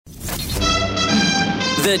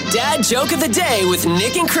The dad joke of the day with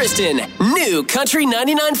Nick and Kristen. New Country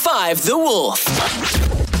 99.5 The Wolf.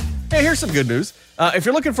 Hey, here's some good news. If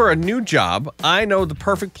you're looking for a new job, I know the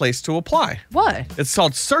perfect place to apply. What? It's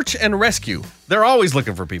called Search and Rescue. They're always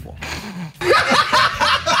looking for people.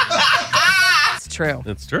 It's true.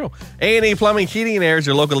 It's true. A&E Plumbing, Heating and Air is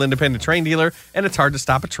your local independent train dealer, and it's hard to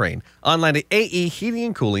stop a train. Online at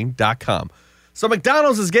aeheatingandcooling.com. So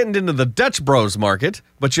McDonald's is getting into the Dutch Bros market,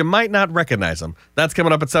 but you might not recognize them. That's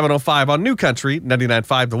coming up at 7:05 on New Country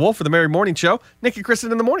 99.5 The Wolf for the Merry Morning Show. Nick and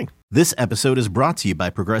Kristen in the morning. This episode is brought to you by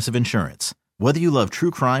Progressive Insurance. Whether you love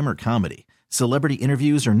true crime or comedy, celebrity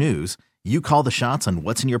interviews or news, you call the shots on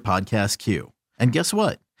what's in your podcast queue. And guess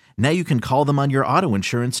what? Now you can call them on your auto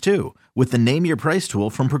insurance too with the Name Your Price tool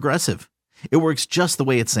from Progressive. It works just the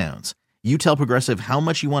way it sounds. You tell Progressive how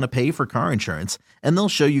much you want to pay for car insurance, and they'll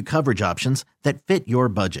show you coverage options that fit your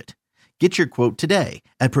budget. Get your quote today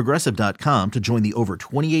at Progressive.com to join the over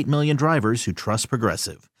 28 million drivers who trust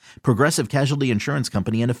Progressive. Progressive Casualty Insurance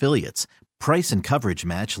Company and Affiliates. Price and coverage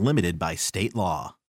match limited by state law.